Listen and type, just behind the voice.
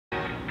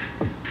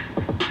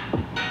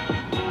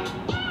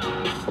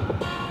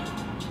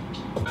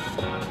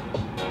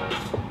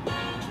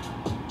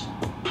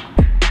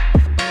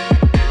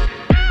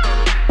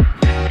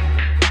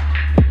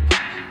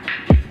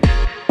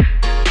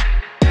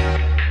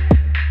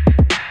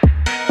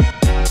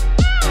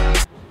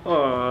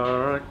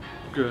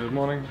Good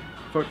morning,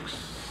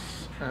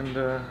 folks, and it's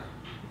a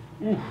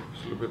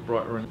little bit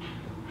brighter in.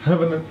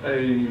 Having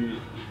a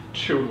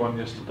chilled one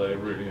yesterday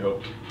really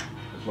helped.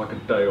 It's like a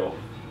day off.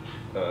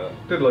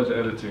 Did loads of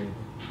editing,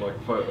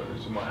 like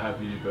photos and what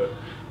have you, but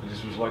I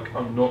just was like,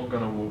 I'm not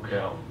gonna walk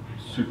out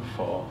super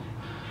far,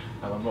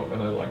 and I'm not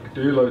gonna like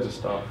do loads of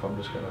stuff. I'm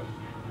just gonna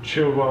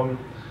chill one.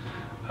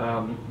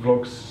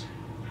 Vlogs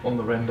on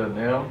the render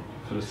now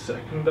for the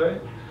second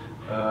day.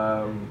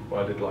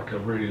 I did like a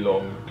really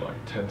long,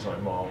 like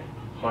 10-something mile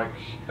hike.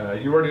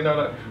 You already know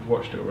that if you've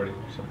watched it already.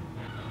 So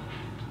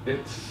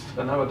it's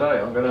another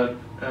day. I'm gonna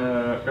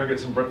go get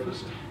some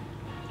breakfast.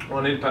 Well,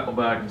 I need to pack my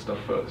bag and stuff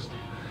first,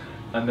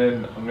 and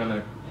then I'm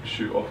gonna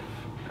shoot off,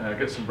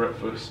 get some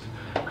breakfast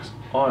because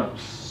I am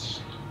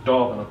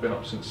starving. I've been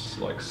up since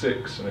like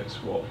 6, and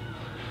it's what,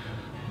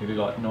 nearly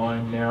like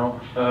 9 now.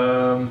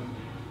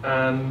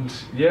 And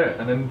yeah,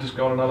 and then just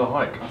go on another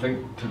hike. I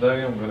think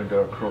today I'm going to go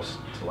across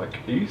to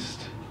like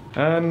east,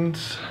 and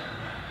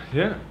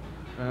yeah,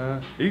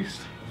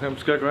 east. I think I'm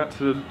just going to go out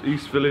to the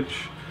east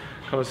village,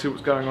 kind of see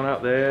what's going on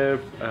out there,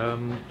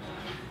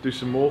 do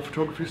some more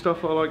photography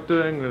stuff I like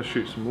doing. I'm going to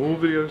shoot some more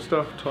video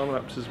stuff, time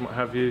lapses and what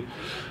have you,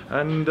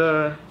 and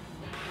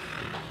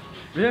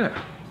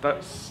yeah,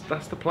 that's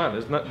the plan.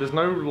 There's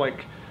no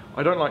like,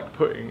 I don't like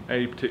putting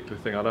a particular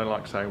thing. I don't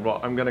like saying, right,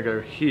 I'm going to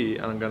go here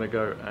and I'm going to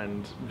go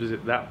and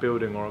visit that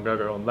building, or I'm going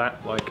to go on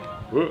that, like,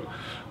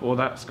 or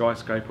that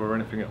skyscraper or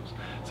anything else.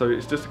 So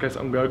it's just a case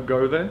I'm going to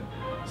go there,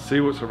 see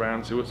what's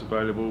around, see what's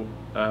available.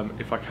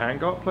 If I can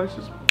go up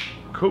places,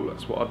 cool,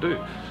 that's what I'll do.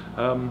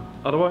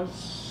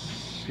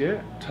 Otherwise,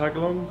 yeah, tag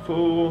along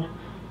for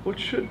what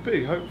should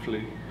be,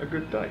 hopefully, a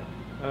good day.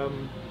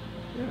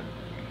 Yeah.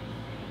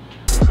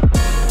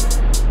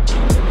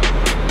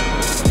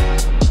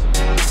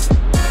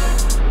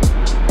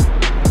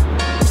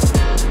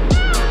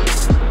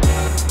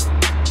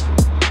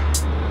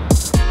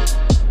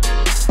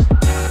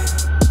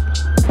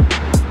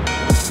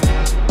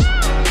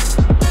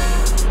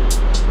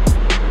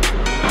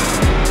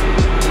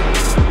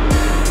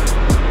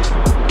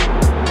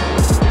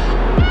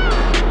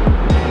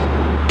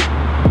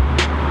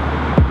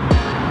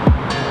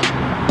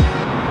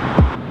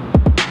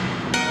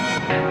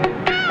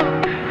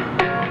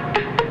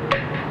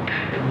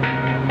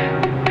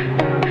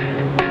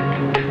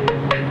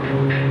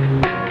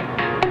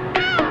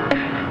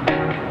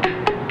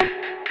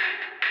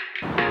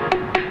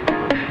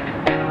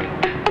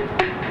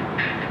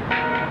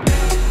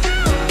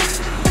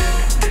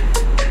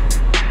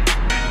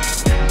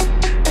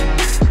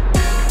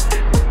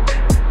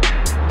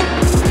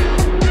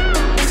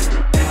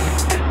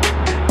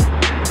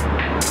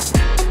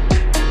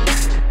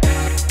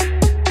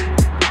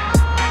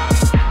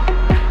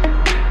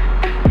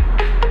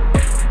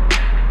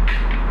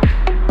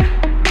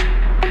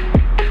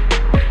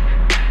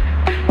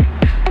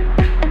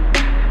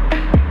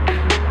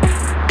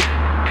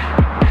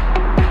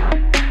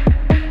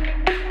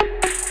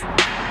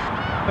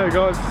 Hey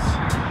guys,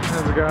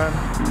 how's it going?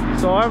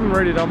 So I haven't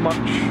really done much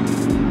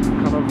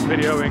kind of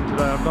videoing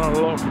today. I've done a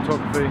lot of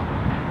photography.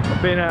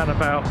 I've been out and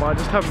about, but I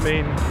just haven't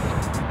been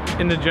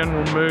in the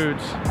general mood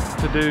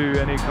to do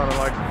any kind of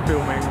like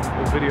filming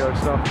or video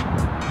stuff.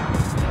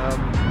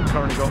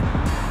 Currently got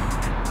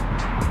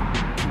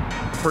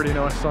a pretty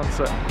nice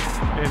sunset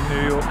in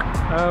New York.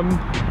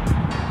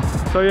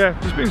 So yeah,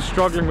 just been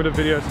struggling with a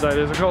video today.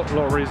 There's a lot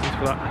of reasons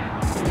for that.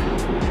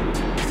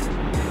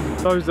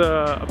 Those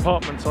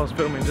apartments I was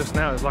filming just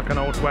now is like an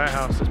old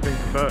warehouse that's been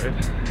converted.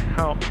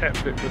 How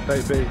epic would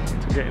they be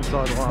to get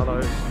inside one of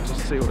those and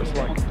just see what it's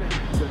like?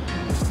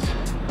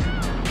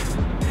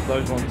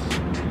 Those ones.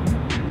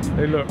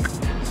 They look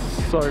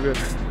so good.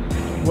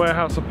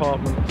 Warehouse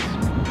apartments.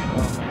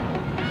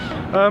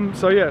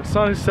 So yeah,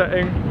 sun is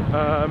setting.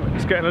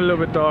 It's getting a little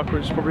bit darker,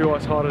 which is probably why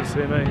it's harder to see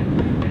me.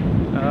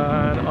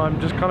 And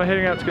I'm just kind of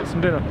heading out to get some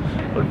dinner.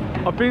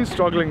 I've been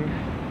struggling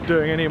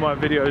doing any of my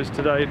videos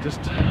today.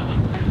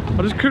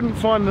 I just couldn't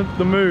find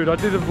the mood. I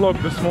did a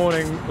vlog this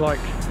morning, like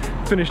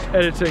finished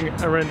editing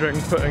and rendering,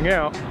 putting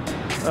out,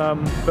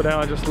 but now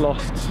I just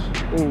lost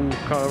all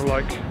kind of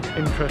like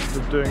interest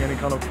of doing any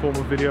kind of form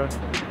of video,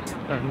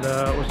 and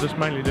I was just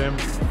mainly doing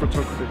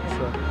photography.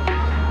 So.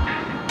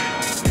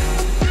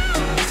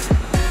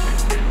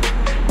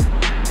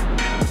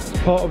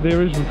 It's part of the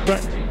original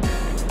track,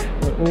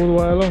 like all the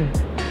way along.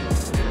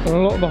 And a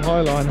lot of the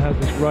High Line has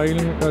this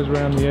railing that goes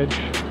around the edge,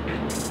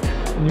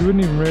 and you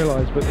wouldn't even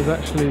realise, but there's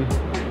actually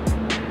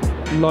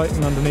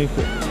lighting underneath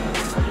it.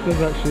 It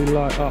does actually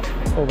light up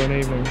of an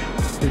evening,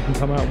 so you can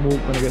come out and walk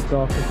when it gets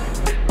darker.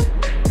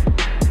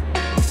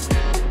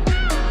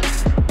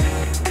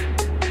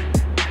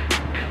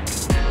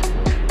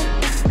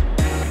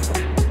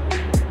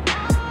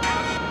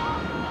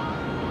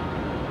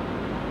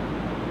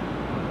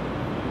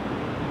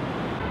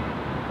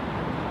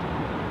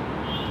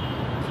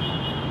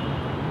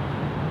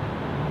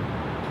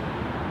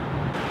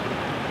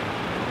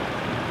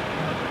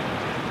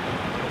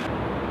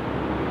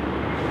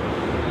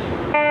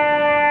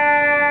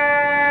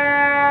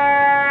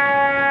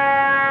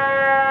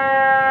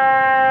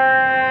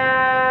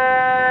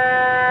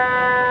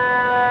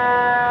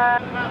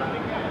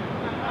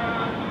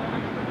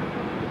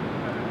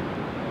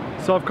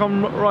 So I've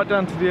come right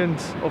down to the end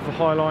of the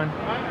High Line.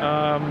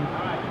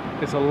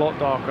 It's a lot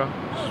darker,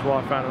 which is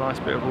why I found a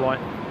nice bit of light.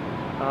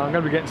 I'm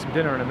going to be getting some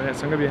dinner in a minute,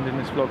 so I'm going to be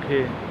ending this vlog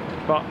here.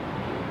 But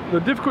the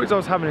difficulties I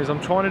was having is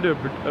I'm trying to do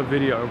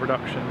a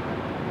production,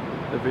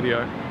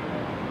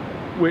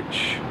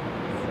 which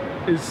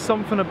is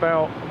something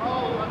about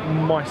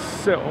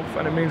myself,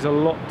 and it means a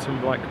lot to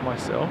like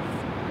myself.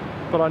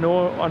 But I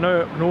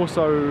know it can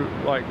also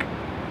like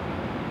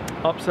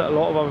upset a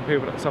lot of other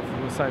people that suffer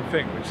from the same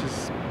thing, which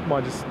is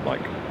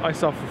I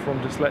suffer from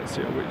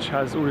dyslexia, which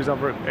has all these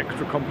other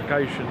extra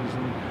complications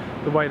and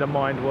the way the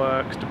mind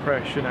works,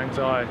 depression,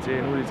 anxiety,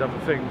 and all these other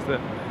things that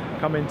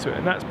come into it.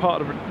 And that's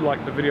part of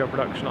like the video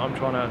production I'm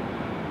trying to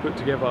put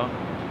together,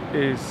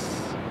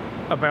 is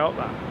about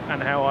that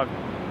and how I've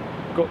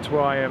got to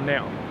where I am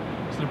now.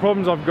 So the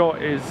problems I've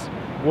got is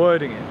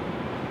wording it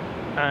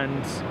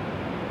and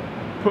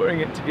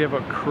putting it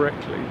together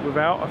correctly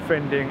without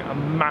offending a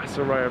mass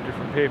array of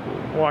different people.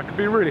 Or I could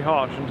be really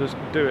harsh and just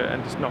do it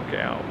and just knock it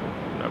out,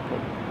 no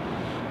problem.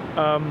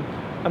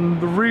 And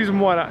the reason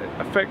why that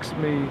affects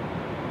me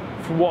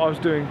for what I was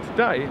doing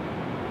today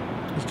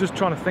is just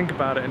trying to think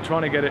about it and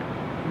trying to get it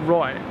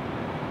right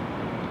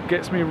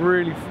gets me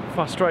really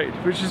frustrated,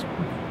 which is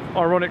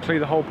ironically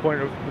the whole point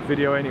of the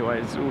video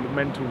anyway, is all the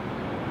mental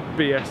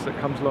BS that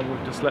comes along with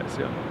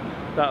dyslexia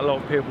that a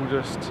lot of people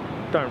just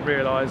don't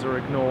realise or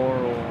ignore,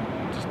 or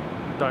just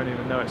don't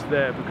even know it's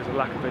there because of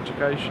lack of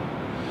education.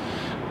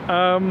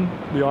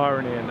 The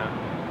irony in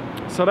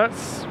that. So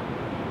that's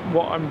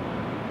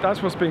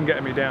what's been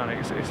getting me down.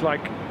 It's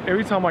like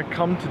every time I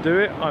come to do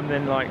it, I'm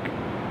then like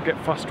get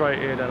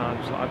frustrated and I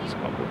just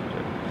can't do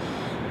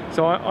it.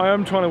 So I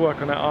am trying to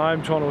work on that.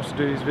 I'm trying to also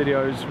do these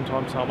videos from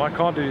time to time. I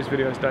can't do these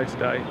videos day to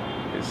day.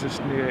 It's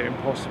just near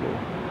impossible.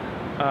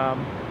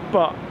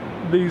 But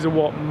these are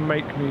what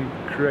make me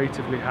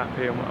creatively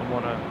happy and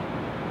want to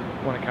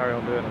carry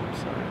on doing them.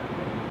 So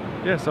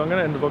yeah, so I'm going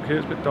to end the vlog here.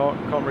 It's a bit dark.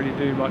 Can't really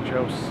do much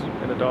else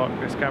in the dark.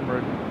 This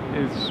camera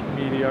is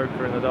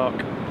mediocre in the dark.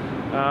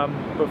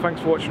 But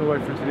thanks for watching all the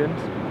way through to the end.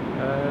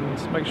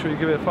 And make sure you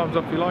give it a thumbs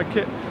up if you like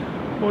it,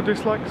 or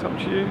dislike, it's up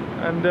to you.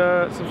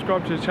 And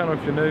subscribe to the channel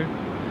if you're new.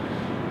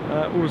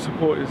 All the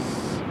support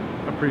is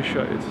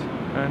appreciated.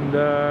 And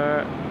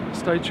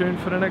stay tuned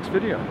for the next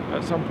video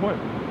at some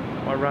point,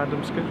 my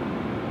random schedule.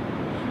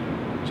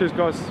 Cheers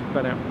guys,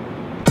 bye now.